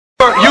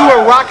You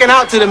were rocking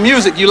out to the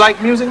music. You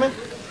like music, man?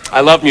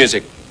 I love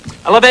music.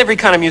 I love every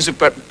kind of music,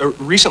 but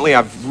recently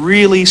I've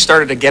really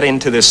started to get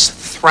into this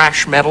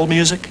thrash metal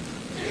music.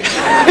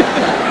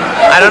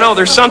 I don't know,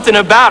 there's something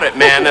about it,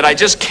 man, that I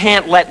just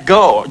can't let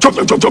go.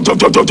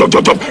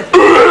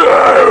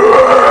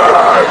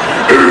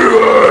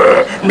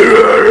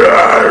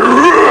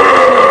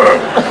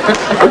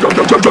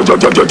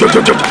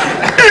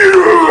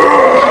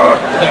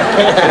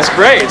 It's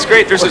great, it's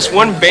great. There's this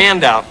one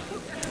band out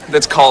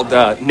that's called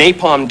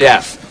Napalm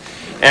Death,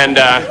 and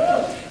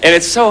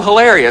it's so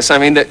hilarious. I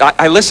mean,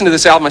 I listened to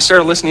this album, I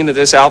started listening to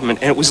this album,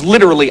 and it was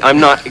literally, I'm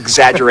not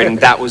exaggerating,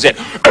 that was it.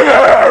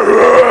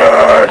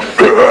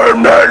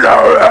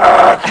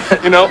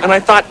 You know, and I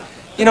thought,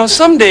 you know,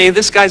 someday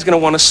this guy's gonna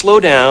want to slow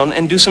down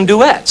and do some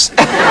duets.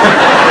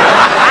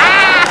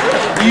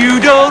 You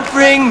don't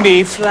bring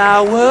me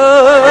flowers.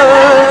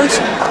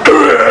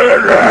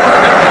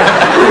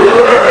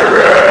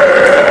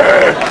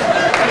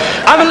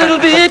 I'm a little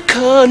bit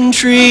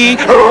country.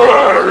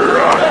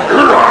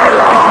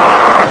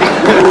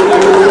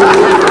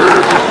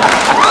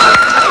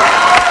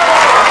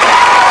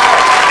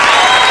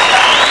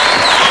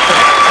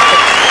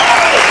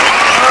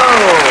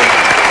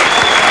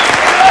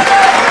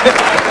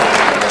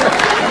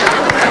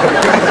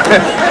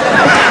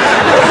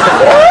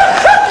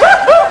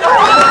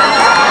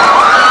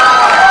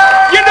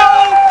 You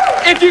know,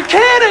 if you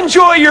can't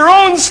enjoy your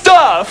own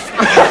stuff,